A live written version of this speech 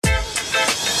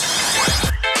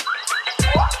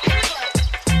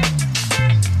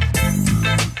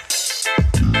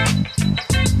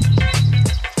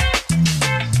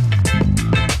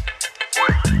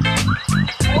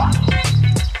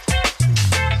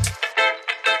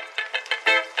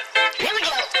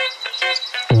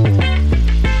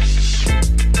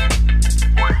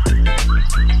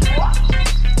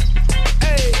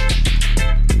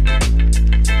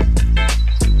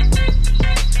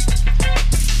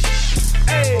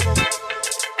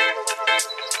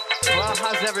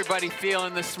everybody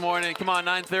feeling this morning? Come on,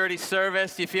 9:30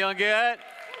 service. You feeling good?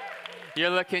 You're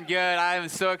looking good. I am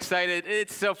so excited.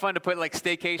 It's so fun to put like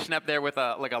staycation up there with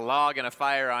a log and a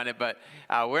fire on it, but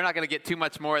we're not going to get too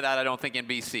much more of that, I don't think, in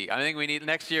BC. I think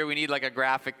next year we need like a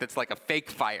graphic that's like a fake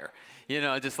fire, you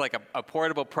know, just like a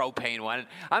portable propane one.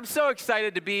 I'm so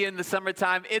excited to be in the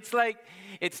summertime. It's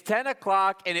 10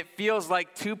 o'clock and it feels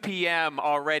like 2 p.m.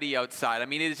 already outside. I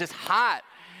mean, it's just hot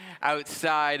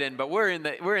outside, but we're in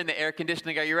the air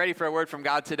conditioning. Are you ready for a word from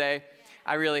God today?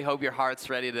 I really hope your heart's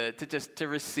ready to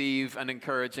receive an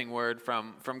encouraging word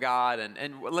from God,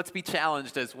 and let's be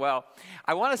challenged as well.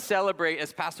 I want to celebrate,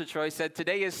 as Pastor Troy said,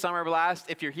 today is Summer Blast.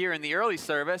 If you're here in the early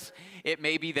service, it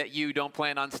may be that you don't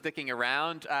plan on sticking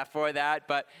around for that,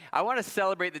 but I want to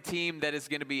celebrate the team that is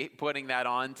going to be putting that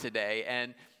on today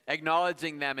and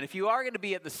acknowledging them. And if you are going to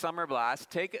be at the Summer Blast,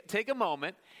 take a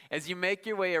moment as you make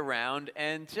your way around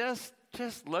and just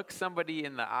look somebody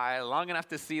in the eye long enough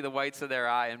to see the whites of their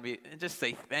eye and just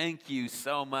say thank you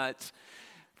so much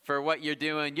for what you're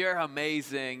doing. You're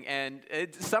amazing. And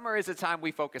summer is a time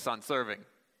we focus on serving.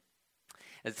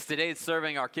 Today it's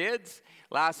serving our kids.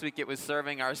 Last week it was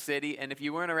serving our city. And if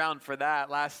you weren't around for that,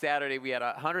 last Saturday we had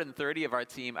 130 of our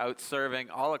team out serving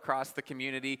all across the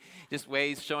community, just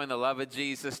ways showing the love of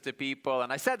Jesus to people.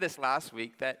 And I said this last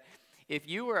week that if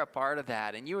you were a part of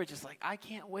that and you were just like, I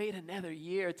can't wait another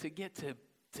year to get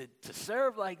to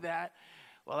serve like that,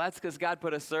 well, that's because God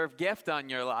put a serve gift on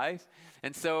your life.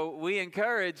 And so we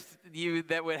encourage you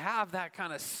that would have that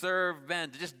kind of serve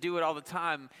bent, to just do it all the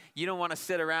time. You don't want to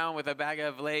sit around with a bag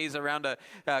of Lay's around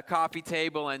a coffee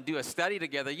table and do a study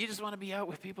together. You just want to be out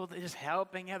with people that just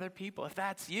helping other people. If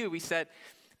that's you, we said,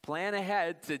 plan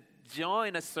ahead to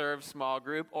join a serve small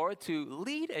group or to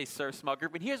lead a serve small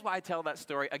group. And here's why I tell that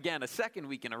story again a second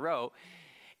week in a row,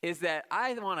 is that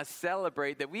I want to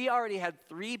celebrate that we already had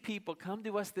 3 people come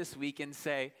to us this week and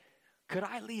say, could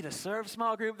I lead a serve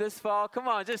small group this fall? Come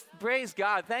on, just praise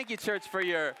God. Thank you, church, for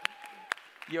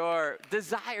your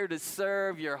desire to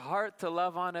serve, your heart to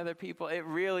love on other people. It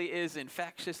really is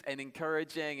infectious and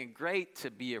encouraging and great to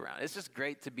be around. It's just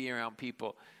great to be around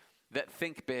people that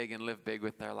think big and live big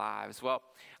with their lives. Well,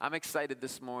 I'm excited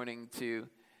this morning to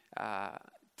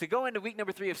go into week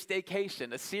number 3 of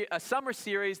Staycation, a summer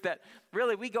series that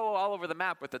really we go all over the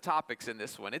map with the topics in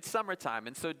this one. It's summertime,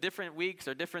 and so different weeks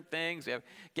are different things. We have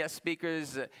guest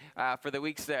speakers for the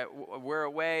weeks that we're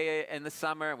away in the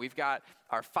summer. We've got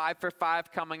our 5 for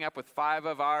 5 coming up with 5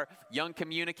 of our young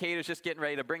communicators just getting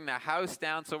ready to bring the house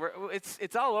down. So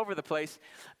it's all over the place.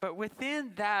 But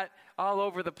within that all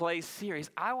over the place series,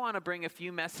 I want to bring a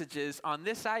few messages on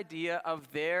this idea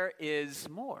of there is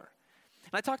more.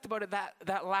 And I talked about it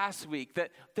that last week,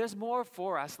 that there's more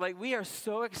for us. Like, we are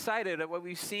so excited at what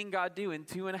we've seen God do in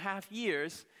 2.5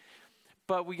 years,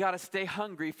 but we got to stay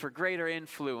hungry for greater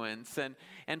influence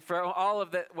and for all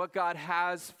of what God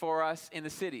has for us in the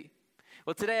city.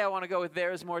 Well, today I want to go with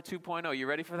There Is More 2.0. You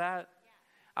ready for that?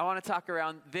 Yeah. I want to talk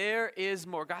around there is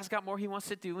more. God's got more He wants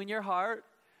to do in your heart,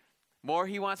 more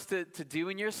He wants to do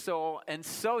in your soul, and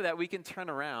so that we can turn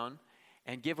around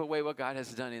and give away what God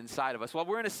has done inside of us. Well,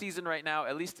 we're in a season right now,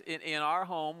 at least in our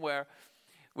home, where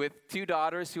with 2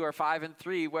 daughters who are 5 and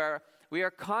 3, where we are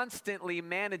constantly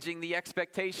managing the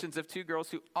expectations of 2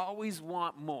 girls who always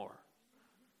want more.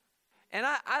 And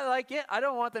I like it. I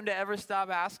don't want them to ever stop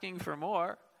asking for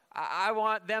more. I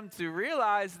want them to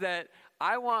realize that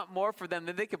I want more for them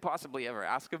than they could possibly ever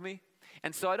ask of me.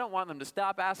 And so I don't want them to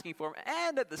stop asking for them.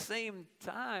 And at the same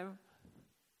time,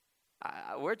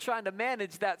 we're trying to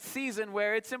manage that season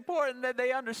where it's important that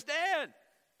they understand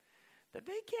that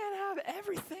they can't have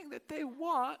everything that they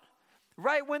want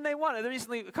right when they want it.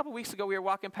 Recently, a couple weeks ago, we were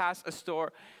walking past a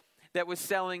store that was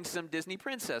selling some Disney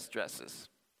princess dresses.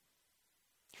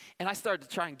 And I started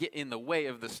to try and get in the way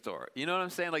of the store. You know what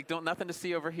I'm saying? Like, nothing to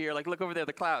see over here. Like, look over there,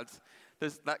 the clouds.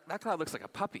 That cloud looks like a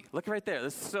puppy. Look right there.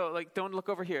 Don't look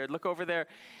over here. Look over there.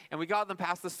 And we got them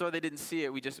past the store. They didn't see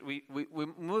it. We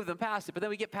moved them past it. But then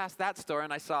we get past that store,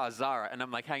 and I saw a Zara. And I'm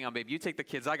like, hang on, babe. You take the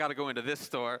kids. I got to go into this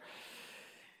store.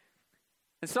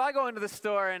 And so I go into the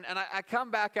store, and I come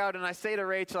back out, and I say to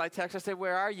Rachel, I say,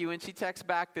 where are you? And she texts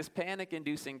back this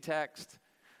panic-inducing text.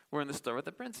 We're in the store with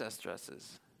the princess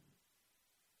dresses.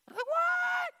 I'm like,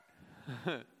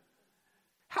 what?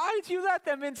 How did you let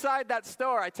them inside that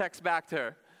store? I text back to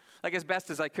her, like as best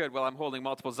as I could while I'm holding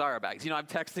multiple Zara bags. I'm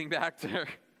texting back to her.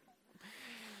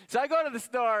 So I go to the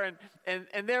store, and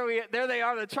there they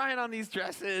are. They're trying on these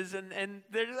dresses, and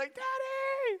they're just like,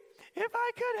 Daddy, if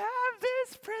I could have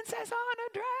this princess on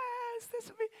a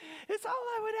dress, it's all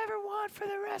I would ever want for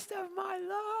the rest of my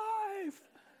life.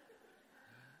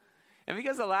 And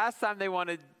because the last time they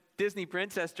wanted Disney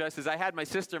princess dresses, I had my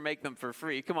sister make them for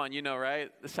free. Come on, you know,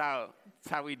 right? That's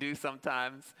how we do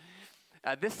sometimes.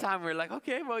 This time we're like,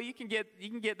 okay, well, you can get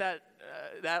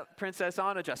that Princess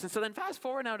Anna dress. And so then fast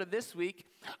forward now to this week,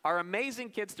 our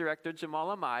amazing kids director,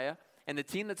 Jamal Amaya, and the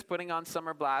team that's putting on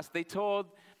Summer Blast, they told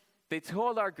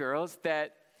our girls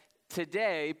that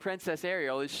today Princess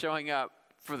Ariel is showing up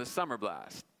for the Summer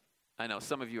Blast. I know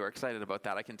some of you are excited about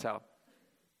that, I can tell.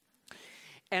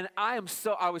 And I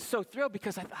was so thrilled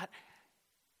because I thought,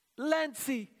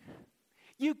 Lindsay,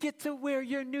 you get to wear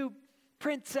your new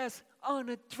Princess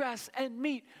Anna dress and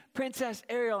meet Princess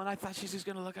Ariel. And I thought she's just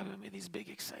going to look up at me with these big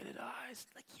excited eyes.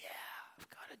 Like, yeah, I've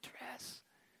got a dress.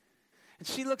 And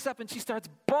she looks up and she starts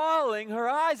bawling her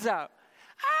eyes out.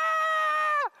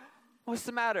 Ah! What's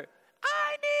the matter?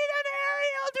 I need an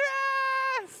Ariel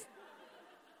dress!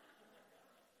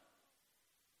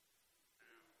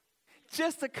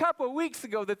 Just a couple weeks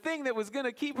ago, the thing that was going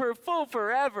to keep her full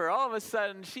forever, all of a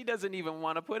sudden, she doesn't even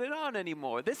want to put it on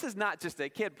anymore. This is not just a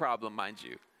kid problem, mind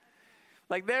you.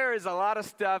 Like, there is a lot of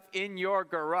stuff in your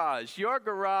garage. Your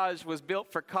garage was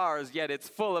built for cars, yet it's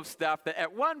full of stuff that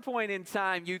at one point in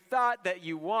time you thought that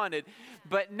you wanted,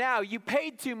 but now you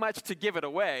paid too much to give it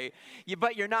away,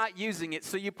 but you're not using it,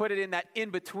 so you put it in that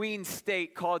in-between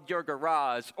state called your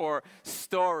garage or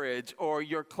storage or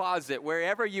your closet,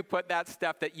 wherever you put that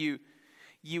stuff that you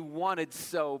wanted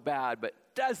so bad but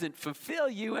doesn't fulfill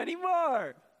you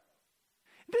anymore.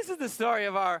 This is the story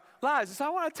of our lives. So I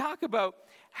want to talk about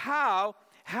how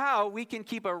we can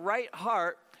keep a right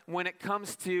heart when it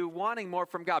comes to wanting more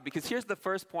from God. Because here's the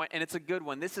first point, and it's a good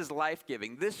one. This is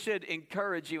life-giving. This should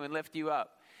encourage you and lift you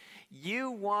up. You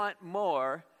want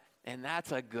more, and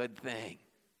that's a good thing.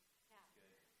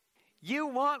 You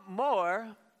want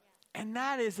more, and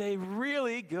that is a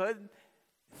really good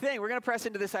thing. We're going to press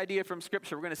into this idea from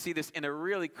Scripture. We're going to see this in a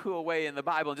really cool way in the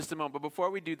Bible in just a moment. But before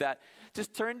we do that,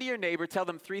 just turn to your neighbor. Tell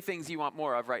them 3 things you want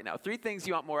more of right now. 3 things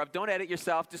you want more of. Don't edit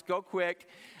yourself. Just go quick.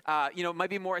 Might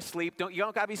be more asleep. You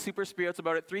don't got to be super spiritual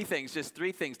about it. 3 things. Just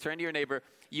 3 things. Turn to your neighbor.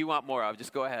 You want more of.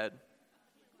 Just go ahead.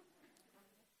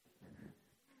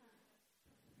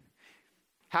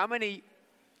 How many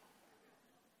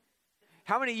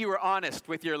of you were honest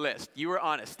with your list? You were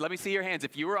honest. Let me see your hands.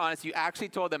 If you were honest, you actually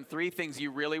told them 3 things you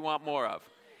really want more of.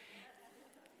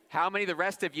 How many of the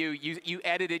rest of you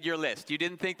edited your list? You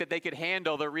didn't think that they could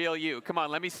handle the real you. Come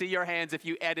on, let me see your hands if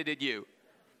you edited you.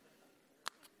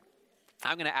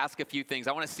 I'm going to ask a few things.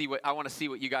 I want to see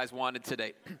what you guys wanted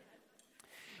today.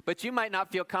 But you might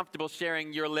not feel comfortable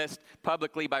sharing your list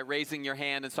publicly by raising your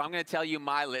hand. And so I'm going to tell you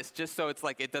my list just so it's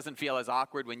like it doesn't feel as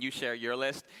awkward when you share your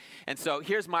list. And so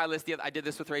here's my list. I did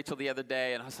this with Rachel the other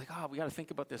day, and I was like, we got to think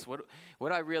about this. What do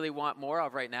I really want more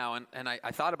of right now? And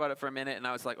I thought about it for a minute, and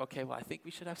I was like, okay, well, I think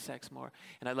we should have sex more.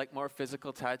 And I'd like more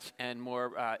physical touch and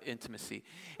more intimacy.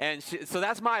 And so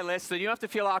that's my list, so you don't have to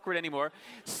feel awkward anymore.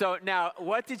 So now,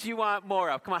 what did you want more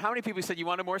of? Come on, how many people said you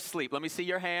wanted more sleep? Let me see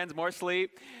your hands. More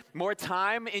sleep. More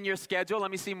time in your schedule.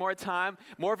 Let me see more time.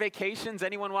 More vacations.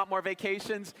 Anyone want more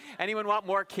vacations? Anyone want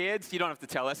more kids? You don't have to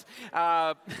tell us.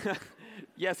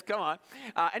 Yes, come on.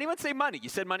 Anyone say money? You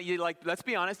said money. Let's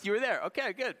be honest. You were there.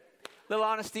 Okay, good. Little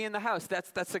honesty in the house.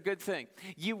 That's a good thing.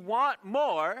 You want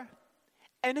more,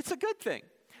 and it's a good thing.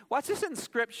 Watch this in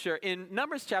Scripture in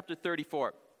Numbers chapter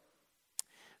 34.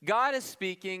 God is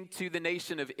speaking to the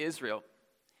nation of Israel.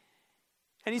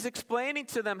 And he's explaining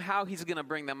to them how he's going to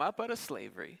bring them up out of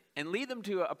slavery and lead them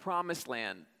to a promised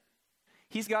land.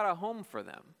 He's got a home for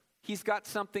them. He's got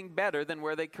something better than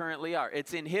where they currently are.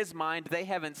 It's in his mind. They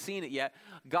haven't seen it yet.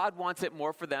 God wants it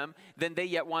more for them than they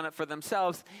yet want it for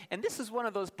themselves. And this is one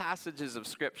of those passages of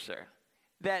Scripture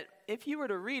that if you were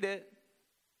to read it,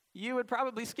 you would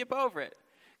probably skip over it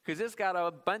because it's got a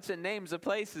bunch of names of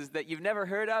places that you've never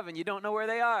heard of and you don't know where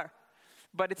they are.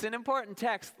 But it's an important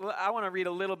text. I want to read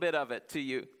a little bit of it to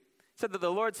you. It said that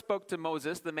the Lord spoke to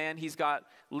Moses, the man he's got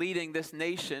leading this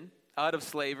nation out of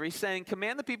slavery, saying,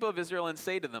 "Command the people of Israel and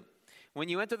say to them, when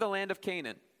you enter the land of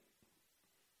Canaan,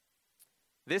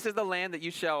 this is the land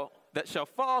that shall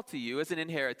fall to you as an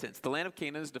inheritance. The land of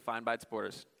Canaan is defined by its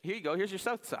borders." Here you go. Here's your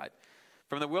south side.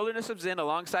 From the wilderness of Zin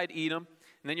alongside Edom,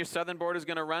 and then your southern border is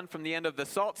going to run from the end of the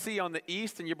Salt Sea on the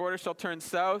east, and your border shall turn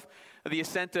south of the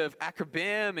ascent of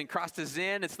Akrabim and cross to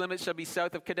Zin. Its limits shall be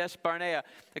south of Kadesh Barnea.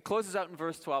 It closes out in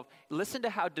verse 12. Listen to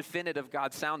how definitive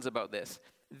God sounds about this.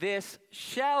 This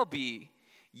shall be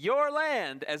your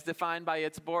land as defined by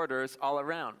its borders all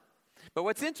around. But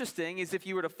what's interesting is if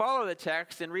you were to follow the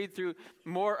text and read through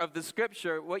more of the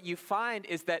Scripture, what you find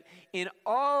is that in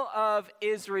all of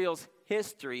Israel's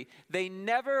history, they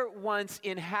never once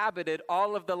inhabited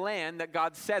all of the land that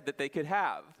God said that they could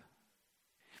have.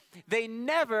 they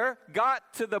never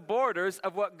got to the borders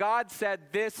of what God said,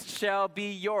 this shall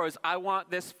be yours. I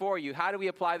want this for you. How do we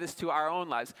apply this to our own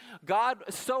lives? God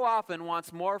so often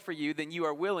wants more for you than you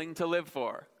are willing to live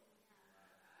for.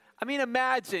 I mean,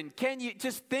 imagine, can you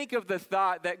just think of the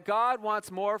thought that God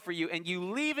wants more for you and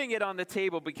you leaving it on the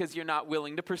table because you're not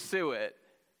willing to pursue it?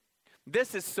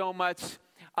 This is so much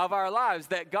of our lives,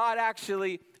 that God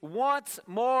actually wants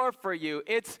more for you.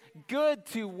 It's good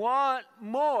to want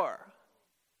more.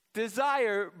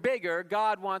 Desire bigger.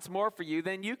 God wants more for you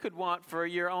than you could want for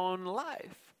your own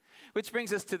life. Which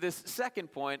brings us to this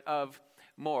second point of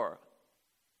more.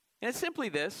 And it's simply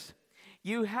this: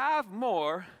 you have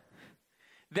more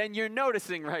than you're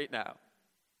noticing right now.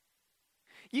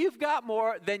 You've got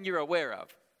more than you're aware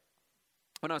of.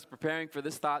 When I was preparing for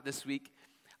this thought this week,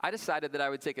 I decided that I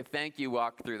would take a thank you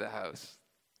walk through the house.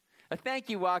 A thank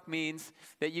you walk means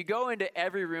that you go into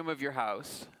every room of your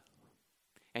house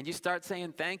and you start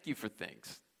saying thank you for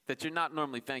things that you're not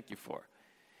normally thank you for.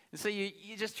 And so you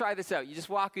just try this out. You just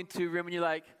walk into a room and you're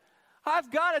like, I've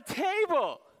got a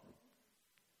table.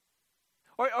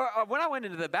 Or when I went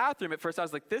into the bathroom at first, I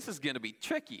was like, this is going to be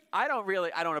tricky. I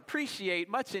don't appreciate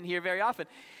much in here very often.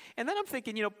 And then I'm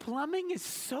thinking, plumbing is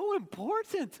so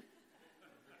important.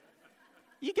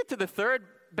 You get to the third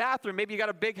bathroom, maybe you got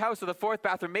a big house, or the fourth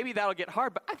bathroom, maybe that'll get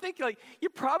hard. But I think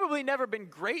you've probably never been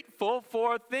grateful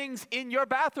for things in your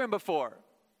bathroom before.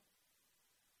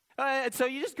 And so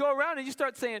you just go around and you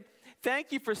start saying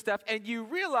thank you for stuff, and you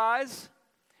realize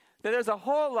that there's a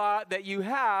whole lot that you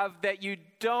have that you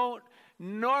don't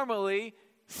normally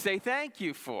say thank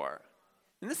you for.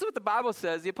 And this is what the Bible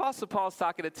says. The Apostle Paul is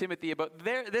talking to Timothy about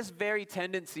this very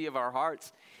tendency of our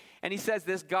hearts. And he says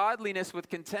this: godliness with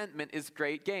contentment is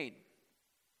great gain.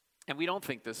 And we don't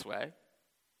think this way.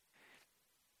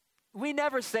 We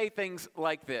never say things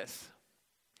like this.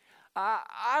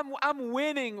 I'm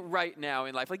winning right now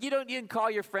in life. Like you didn't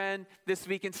call your friend this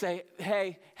week and say,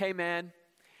 hey man,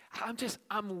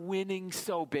 I'm winning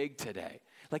so big today.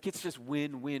 Like it's just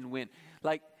win, win, win.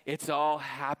 Like it's all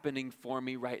happening for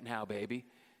me right now, baby.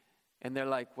 And they're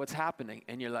like, what's happening?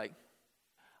 And you're like,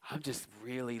 I'm just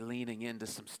really leaning into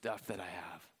some stuff that I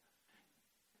have.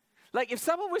 Like if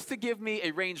someone was to give me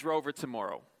a Range Rover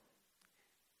tomorrow,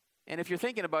 and if you're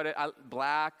thinking about it,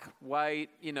 black, white,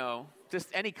 just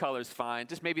any color's fine,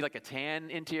 just maybe like a tan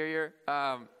interior.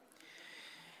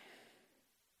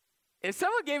 If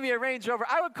someone gave me a Range Rover,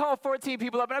 I would call 14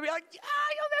 people up and I'd be like, you'll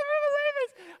never believe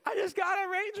this. I just got a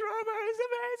Range Rover. It's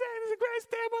amazing. It's the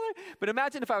greatest day of my life. But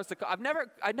imagine if I was to call,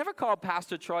 I'd never called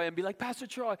Pastor Troy and be like, Pastor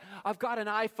Troy, I've got an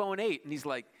iPhone 8. And he's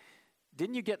like,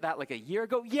 didn't you get that like a year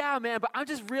ago? Yeah, man, but I'm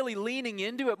just really leaning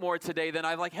into it more today than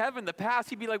I have in the past.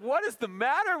 He'd be like, what is the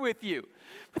matter with you?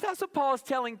 But that's what Paul is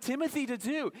telling Timothy to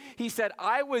do. He said,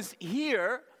 I was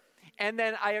here, and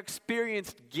then I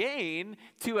experienced gain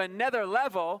to another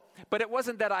level, but it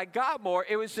wasn't that I got more.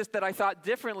 It was just that I thought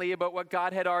differently about what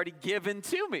God had already given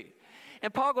to me.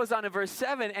 And Paul goes on in verse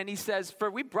 7, and he says,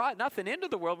 for we brought nothing into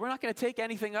the world. We're not going to take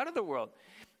anything out of the world.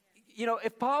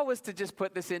 If Paul was to just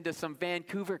put this into some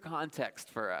Vancouver context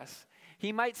for us,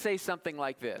 he might say something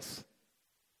like this.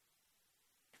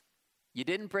 You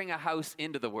didn't bring a house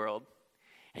into the world,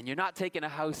 and you're not taking a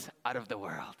house out of the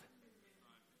world.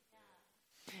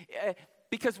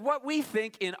 Because what we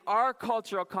think in our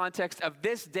cultural context of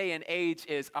this day and age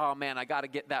is, oh man, I got to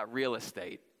get that real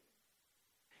estate.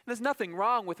 There's nothing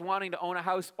wrong with wanting to own a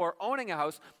house or owning a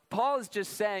house. Paul is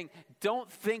just saying, don't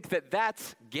think that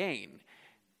that's gain.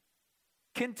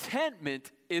 Contentment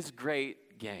is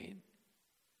great gain.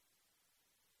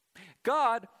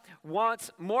 God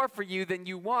wants more for you than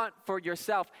you want for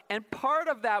yourself. And part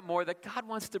of that more that God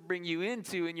wants to bring you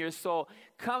into in your soul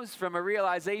comes from a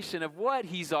realization of what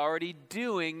He's already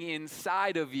doing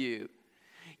inside of you.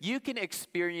 You can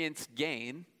experience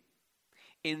gain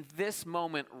in this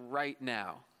moment right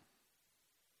now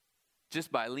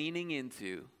just by leaning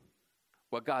into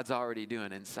what God's already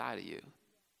doing inside of you.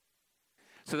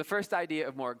 So the first idea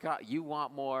of more, God, you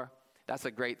want more, that's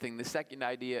a great thing. The second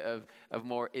idea of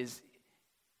more is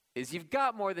you've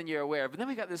got more than you're aware of. But then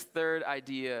we got this third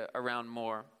idea around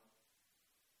more.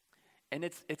 And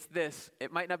it's this.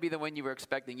 It might not be the one you were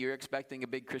expecting. You're expecting a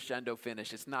big crescendo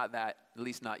finish. It's not that, at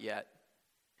least not yet.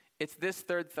 It's this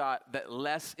third thought that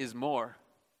less is more.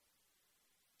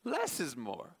 Less is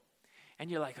more.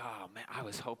 And you're like, oh man, I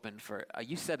was hoping for,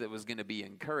 you said it was going to be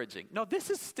encouraging. No, this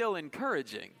is still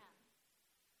encouraging.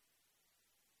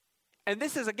 And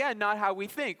this is, again, not how we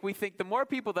think. We think the more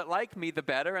people that like me, the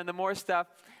better, and the more stuff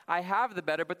I have, the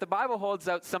better. But the Bible holds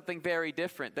out something very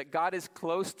different, that God is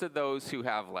close to those who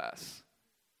have less.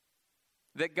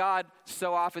 that God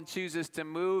so often chooses to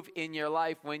move in your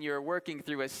life when you're working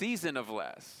through a season of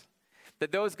less.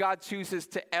 That those God chooses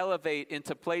to elevate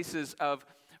into places of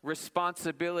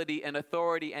responsibility and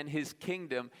authority and his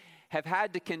kingdom have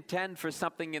had to contend for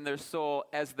something in their soul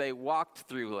as they walked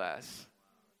through less.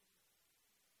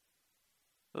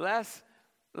 Less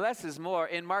is more.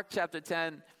 In Mark chapter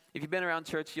 10, if you've been around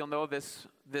church, you'll know this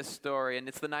story, and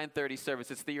it's the 9:30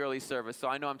 service. It's the early service, so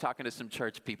I know I'm talking to some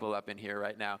church people up in here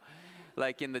right now.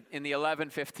 Like in the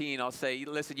 11:15, I'll say,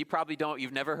 listen,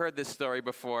 you've never heard this story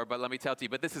before, but let me tell it to you.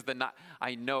 But this is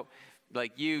I know,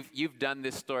 like you've done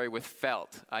this story with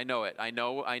felt. I know it. I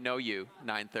know you.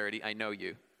 9:30. I know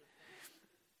you.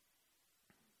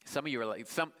 Some of you are like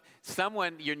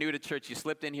someone. You're new to church. You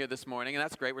slipped in here this morning, and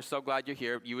that's great. We're so glad you're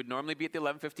here. You would normally be at the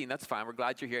 11:15. That's fine. We're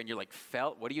glad you're here. And you're like,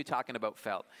 felt? What are you talking about,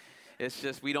 felt? It's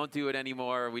just we don't do it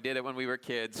anymore. We did it when we were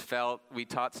kids. Felt. We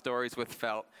taught stories with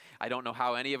felt. I don't know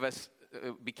how any of us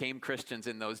became Christians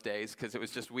in those days because it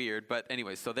was just weird. But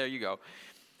anyway, so there you go.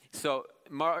 So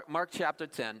Mark chapter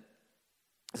 10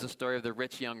 is the story of the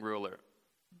rich young ruler.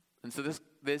 And so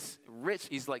this rich,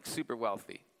 he's like super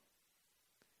wealthy.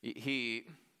 He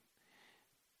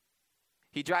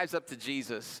drives up to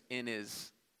Jesus in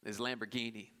his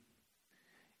Lamborghini,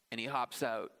 and he hops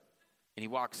out, and he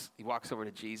walks over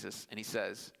to Jesus, and he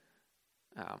says,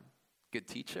 good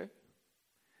teacher,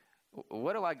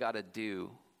 what do I got to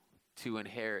do to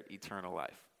inherit eternal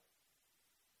life?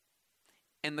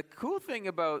 And the cool thing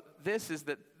about this is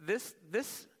that this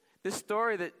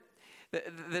story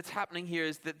that's happening here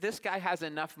is that this guy has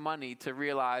enough money to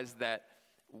realize that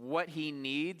what he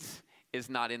needs is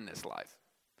not in this life.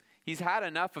 He's had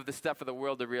enough of the stuff of the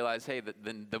world to realize, hey,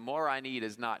 the more I need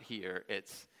is not here.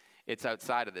 It's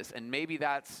outside of this. And maybe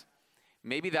that's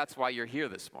why you're here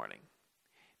this morning.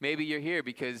 Maybe you're here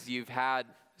because you've had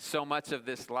so much of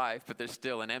this life, but there's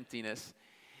still an emptiness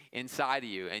inside of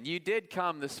you. And you did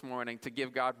come this morning to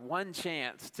give God one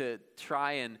chance to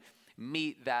try and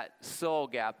meet that soul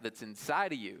gap that's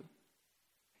inside of you.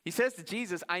 He says to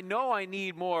Jesus, I know I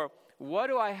need more. What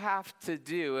do I have to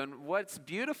do? And what's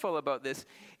beautiful about this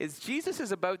is Jesus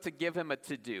is about to give him a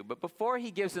to-do. But before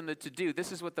he gives him the to-do,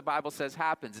 this is what the Bible says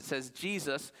happens. It says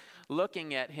Jesus,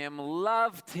 looking at him,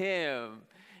 loved him.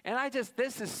 And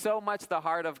this is so much the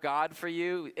heart of God for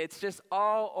you. It's just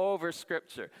all over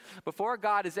Scripture. Before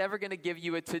God is ever going to give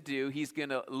you a to-do, he's going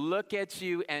to look at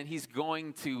you and he's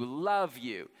going to love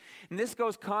you. And this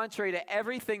goes contrary to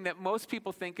everything that most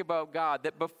people think about God,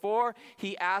 that before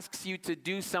he asks you to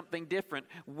do something different,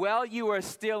 while you are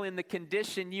still in the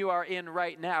condition you are in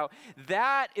right now,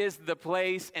 that is the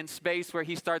place and space where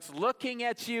he starts looking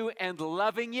at you and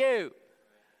loving you.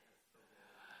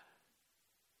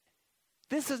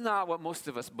 This is not what most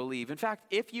of us believe. In fact,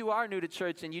 if you are new to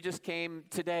church and you just came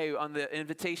today on the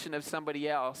invitation of somebody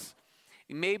else,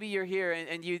 maybe you're here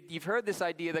and you've heard this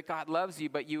idea that God loves you,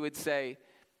 but you would say,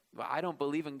 well, I don't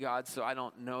believe in God, so I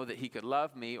don't know that he could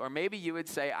love me. Or maybe you would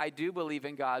say, I do believe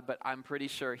in God, but I'm pretty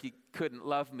sure he couldn't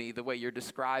love me the way you're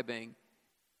describing.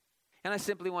 And I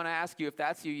simply want to ask you, if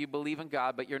that's you, you believe in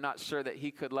God, but you're not sure that he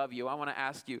could love you, I want to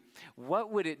ask you,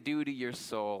 what would it do to your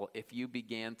soul if you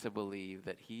began to believe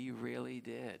that he really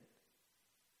did?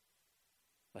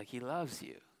 Like he loves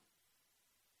you.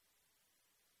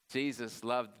 Jesus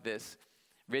loved this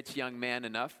rich young man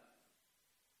enough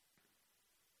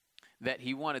that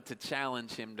he wanted to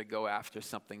challenge him to go after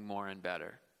something more and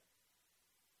better.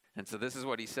 And so this is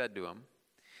what he said to him.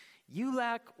 You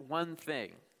lack one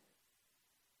thing.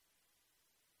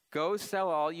 Go sell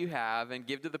all you have and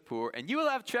give to the poor, and you will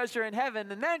have treasure in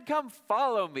heaven, and then come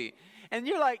follow me. And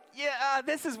you're like, yeah,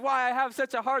 this is why I have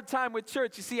such a hard time with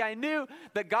church. You see, I knew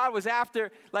that God was after,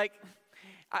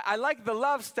 I like the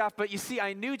love stuff, but you see,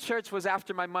 I knew church was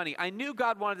after my money. I knew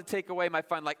God wanted to take away my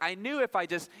fun. I knew if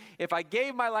I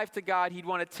gave my life to God, he'd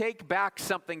want to take back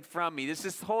something from me.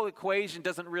 This whole equation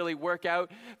doesn't really work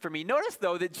out for me. Notice,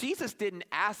 though, that Jesus didn't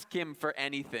ask him for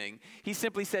anything. He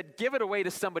simply said, give it away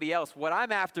to somebody else. What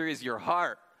I'm after is your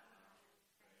heart.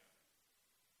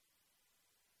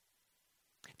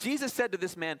 Jesus said to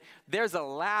this man, there's a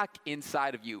lack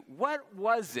inside of you. What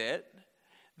was it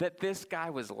that this guy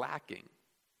was lacking?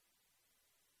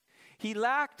 He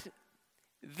lacked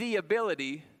the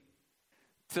ability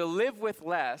to live with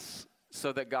less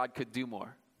so that God could do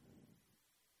more.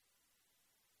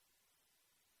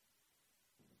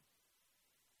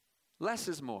 Less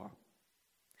is more.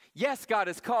 Yes, God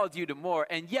has called you to more,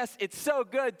 and yes, it's so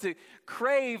good to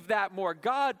crave that more.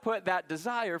 God put that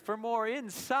desire for more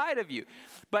inside of you,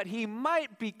 but he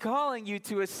might be calling you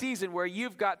to a season where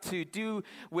you've got to do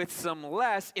with some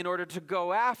less in order to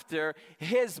go after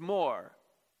his more.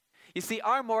 You see,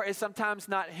 our more is sometimes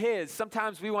not his.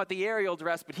 Sometimes we want the aerial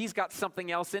dress, but he's got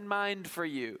something else in mind for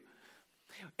you.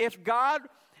 If God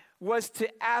was to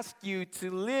ask you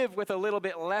to live with a little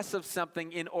bit less of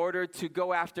something in order to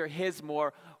go after his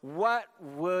more, what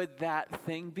would that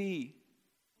thing be?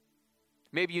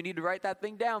 Maybe you need to write that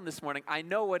thing down this morning. I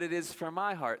know what it is for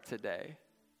my heart today.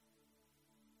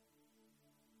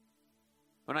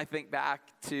 When I think back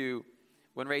to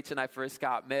when Rach and I first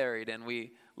got married and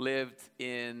we lived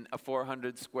in a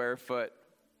 400 square foot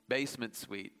basement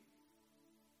suite,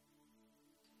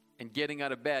 and getting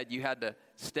out of bed, you had to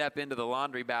step into the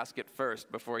laundry basket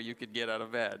first before you could get out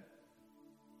of bed.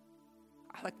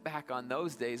 I look back on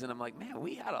those days and I'm like, man,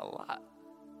 we had a lot.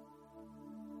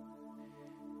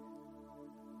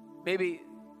 Maybe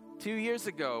 2 years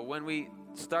ago when we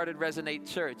started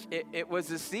Resonate Church, it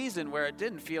was a season where it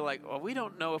didn't feel like, well, we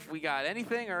don't know if we got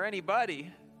anything or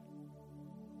anybody.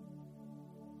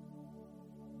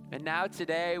 And now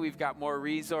today we've got more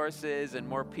resources and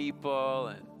more people,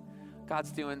 and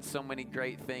God's doing so many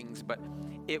great things. But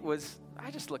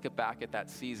I just look back at that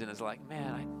season as like,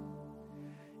 man,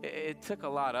 it took a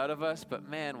lot out of us, but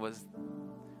man,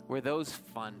 were those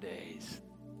fun days.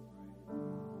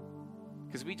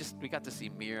 Because we got to see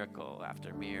miracle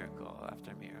after miracle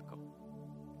after miracle.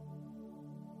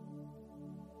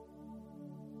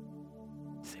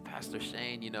 Say, Pastor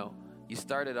Shane, you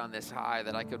started on this high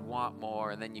that I could want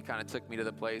more, and then you kind of took me to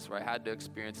the place where I had to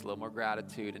experience a little more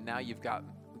gratitude, and now you've got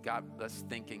us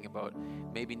thinking about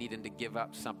maybe needing to give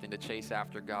up something to chase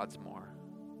after God's more.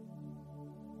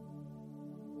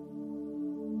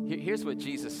 Here's what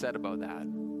Jesus said about that.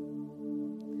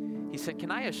 He said,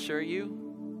 can I assure you,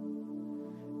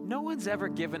 no one's ever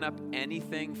given up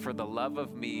anything for the love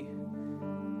of me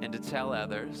and to tell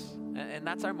others. And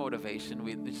that's our motivation.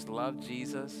 We just love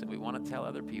Jesus and we want to tell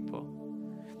other people.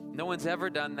 No one's ever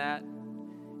done that,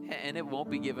 and it won't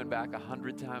be given back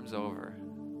 100 times over.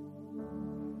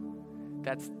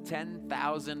 That's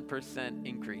 10,000%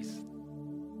 increase.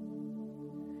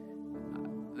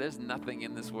 There's nothing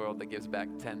in this world that gives back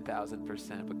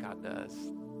 10,000%, but God does.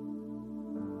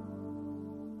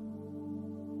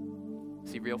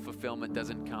 See, real fulfillment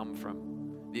doesn't come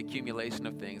from the accumulation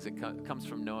of things. It comes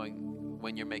from knowing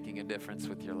when you're making a difference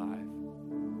with your life.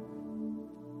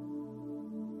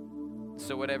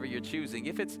 So whatever you're choosing,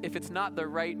 if it's not the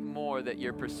right more that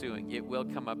you're pursuing, it will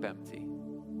come up empty.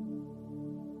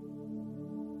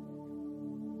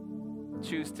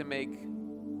 Choose to make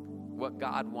what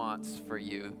God wants for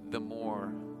you the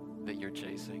more that you're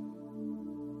chasing.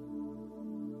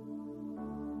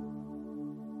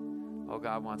 Oh,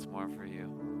 God wants more for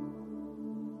you.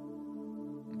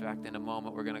 In fact, in a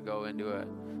moment, we're going to go into a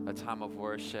time of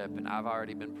worship, and I've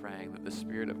already been praying that the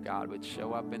Spirit of God would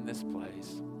show up in this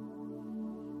place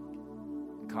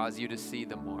and cause you to see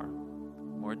the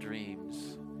more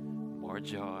dreams, more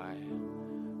joy,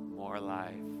 more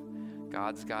life.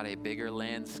 God's got a bigger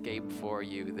landscape for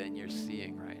you than you're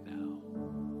seeing right now.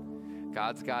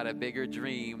 God's got a bigger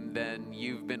dream than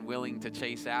you've been willing to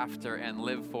chase after and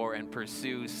live for and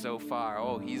pursue so far.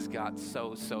 Oh, he's got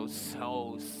so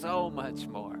much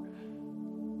more.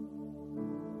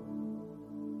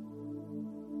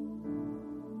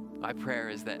 My prayer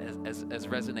is that as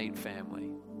Resonate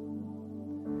family,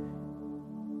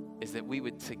 is that we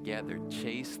would together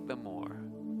chase the more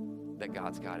that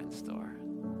God's got in store.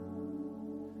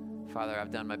 Father,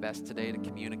 I've done my best today to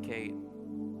communicate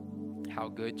how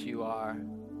good you are,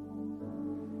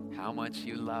 how much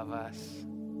you love us,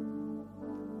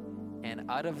 and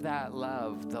out of that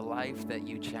love, the life that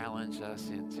you challenge us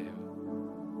into.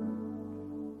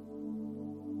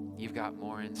 You've got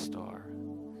more in store.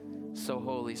 So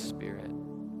Holy Spirit,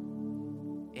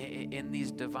 in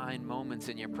these divine moments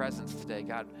in your presence today,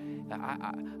 God,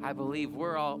 I believe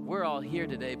we're all here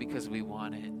today because we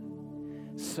want it.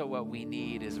 So what we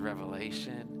need is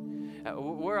revelation.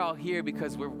 We're all here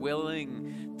because we're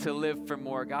willing to live for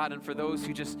more, God. And for those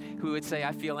who would say,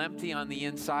 I feel empty on the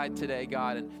inside today,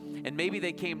 God, and maybe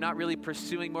they came not really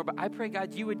pursuing more, but I pray,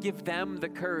 God, you would give them the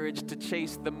courage to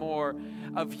chase the more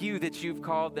of you that you've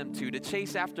called them to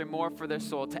chase after more for their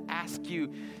soul, to ask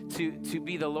you to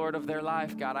be the Lord of their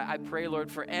life, God. I pray, Lord,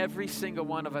 for every single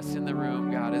one of us in the room,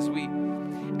 God, as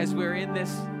we're in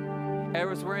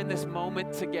this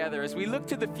moment together, as we look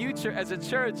to the future as a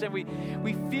church and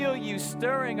we feel you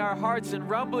stirring our hearts and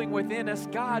rumbling within us,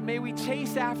 God, may we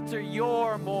chase after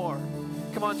your more.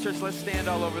 Come on, church, let's stand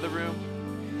all over the room.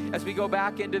 As we go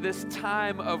back into this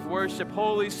time of worship,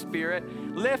 Holy Spirit,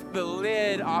 lift the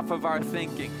lid off of our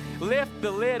thinking. Lift the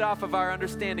lid off of our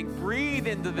understanding. Breathe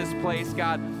into this place,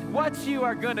 God. what you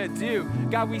are going to do.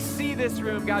 God, we see this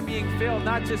room, God, being filled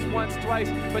not just once, twice,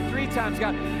 but 3 times,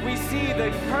 God. We see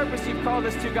the purpose you've called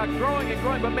us to, God, growing and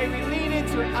growing, but may we lean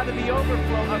into it out of the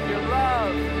overflow of your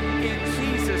love in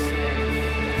Jesus' name.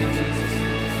 In Jesus'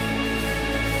 name.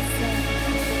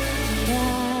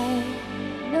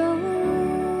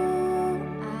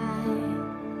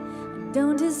 I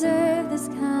don't deserve this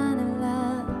kind of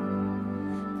love,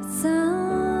 but somehow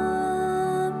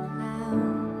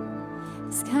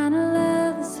this kind of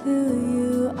love is who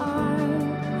you are.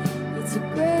 It's a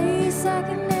grace I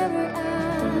can never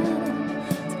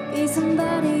add to be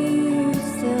somebody you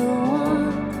still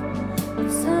want, but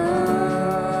somehow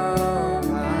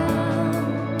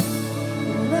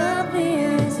you love me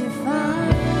as you find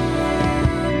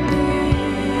me.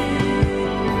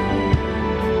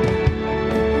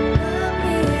 Love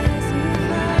me as you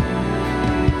find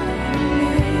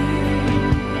me.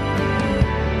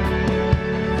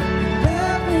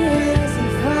 Love me as you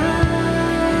find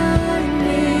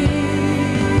me.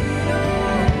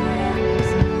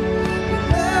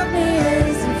 Love me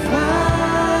as you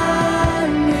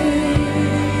find me.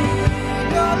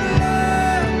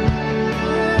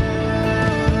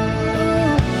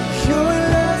 Your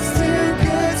love's too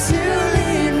good to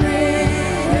leave me.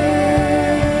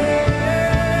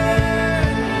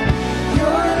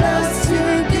 Your love's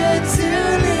too good to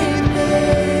leave me.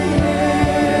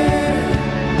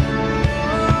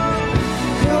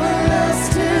 Your love's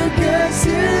too good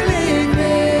to leave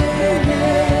me.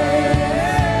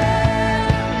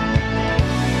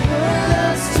 Your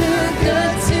love's too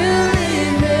good to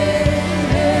leave me.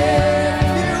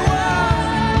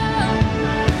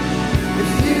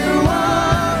 If you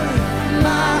want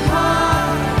my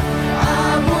heart, I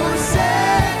won't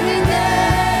second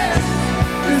guess,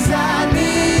 'cause I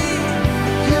need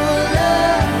your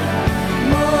love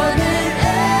more than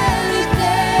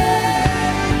anything.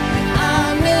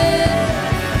 I'm in,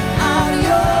 I'm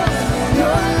yours.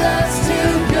 Your love's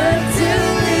too good to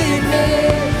leave me.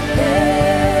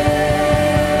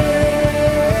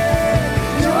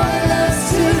 Your love's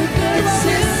too good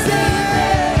to leave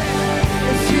me.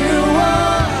 If you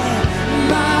want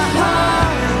my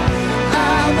heart,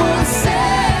 I won't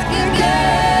second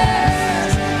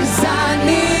guess, 'cause I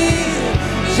need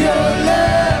your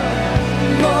love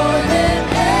more than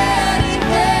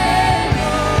anything.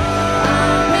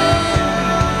 I'm in,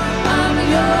 I'm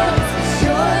yours.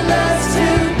 Your love's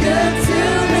too good to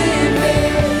leave me.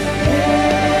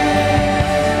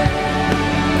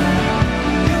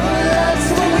 Your love's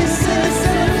too good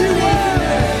to leave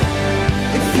me.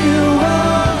 If you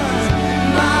want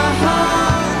my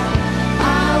heart,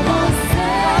 I won't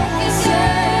second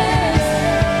guess,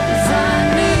 'cause I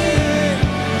need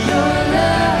your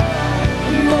love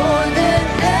more than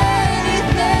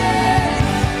anything.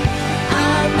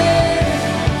 I'm in,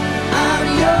 I'm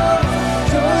yours.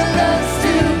 Your love's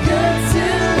too good to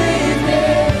leave me.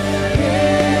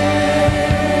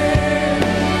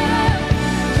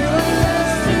 Your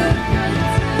love's too good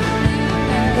to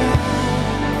leave me.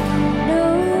 No,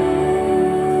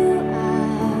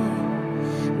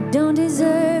 I don't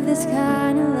deserve this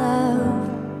kind of love,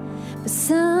 but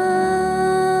somehow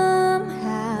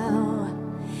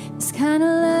this kind of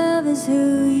love is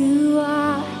who you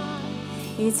are.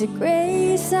 It's a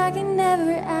grace I can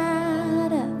never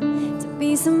add up to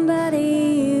be somebody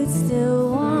you'd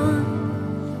still want,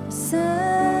 but somehow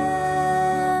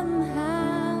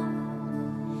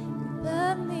you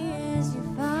love me as you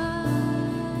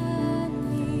find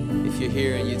me. If you're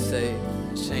here and you'd say,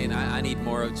 Shane, I need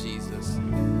more of Jesus.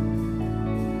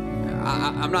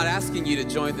 I'm not asking you to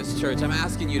join this church. I'm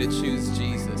asking you to choose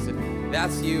Jesus. If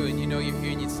that's you and you know you're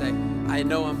here and you'd say, I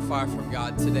know I'm far from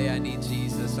God. Today I need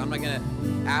Jesus. I'm not going to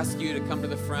ask you to come to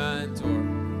the front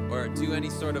or do any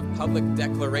sort of public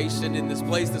declaration in this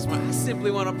place this morning. I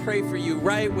simply want to pray for you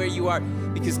right where you are,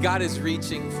 because God is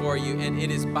reaching for you, and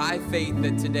it is by faith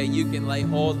that today you can lay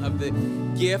hold of the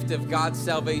gift of God's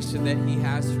salvation that He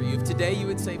has for you. If today you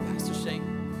would say, Pastor Shane,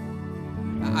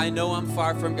 I know I'm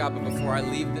far from God, but before I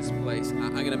leave this place,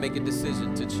 I'm going to make a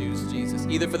decision to choose Jesus,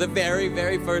 either for the very,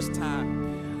 very first time,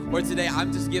 or today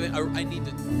I'm just I need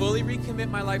to fully recommit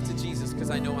my life to Jesus because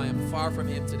I know I am far from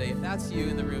Him today. If that's you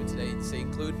in the room today, and say,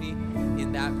 include me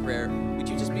in that prayer, would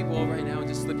you just be bold right now and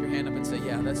just slip your hand up and say,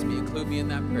 yeah, that's me. Include me in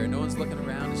that prayer. No one's looking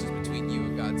around. It's just between you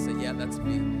and God. Say, yeah, that's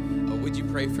me. Would you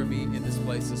pray for me in this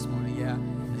place this morning? Yeah,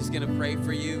 I'm just going to pray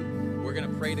for you. We're going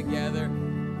to pray together,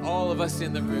 all of us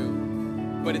in the room.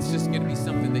 But it's just going to be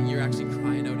something that you're actually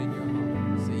crying out in your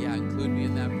heart. Say, yeah, include me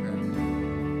in that prayer.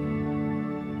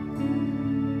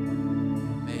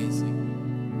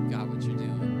 Amazing. God, what you're doing.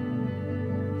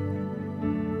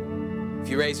 If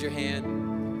you raise your hand,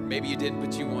 maybe you didn't,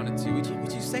 but you wanted to.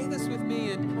 Would you say this with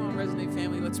me? And come on, Resonate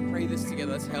family, let's pray this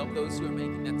together. Let's help those who are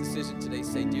making that decision today.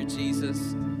 Say, dear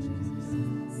Jesus,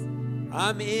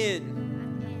 I'm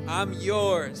in. I'm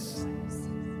yours.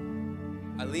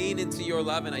 I lean into your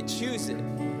love and I choose it.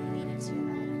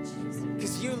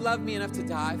 Because you love me enough to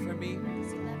die for me,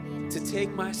 to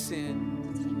take my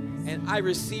sin, and I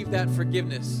receive that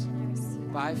forgiveness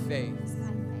by faith.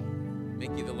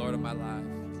 Make you the Lord of my life.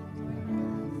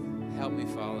 Help me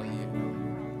follow you.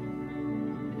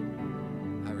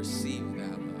 I receive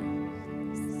that love.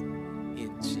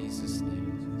 In Jesus'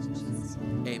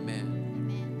 name.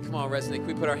 Amen. Come on, Resonate. Can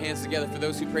we put our hands together for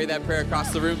those who pray that prayer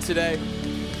across the room today?